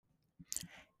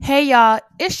Hey y'all,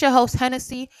 it's your host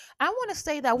Hennessy. I want to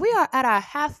say that we are at our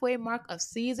halfway mark of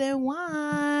season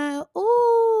one.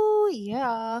 Ooh,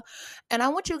 yeah. And I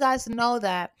want you guys to know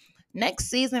that next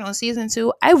season on season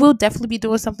two, I will definitely be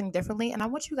doing something differently. And I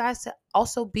want you guys to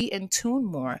also be in tune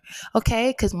more, okay?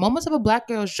 Because Moments of a Black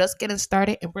Girl is just getting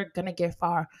started and we're going to get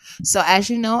far. So, as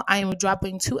you know, I am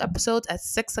dropping 2 episodes at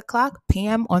 6 o'clock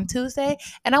p.m. on Tuesday.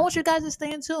 And I want you guys to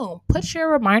stay in tune. Put your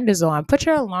reminders on, put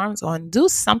your alarms on, do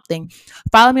something.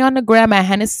 Follow me on the gram at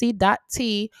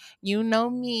Hennessy.t. You know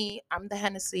me. I'm the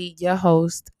Hennessy, your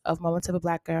host of Moments of a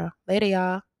Black Girl. Later,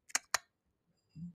 y'all.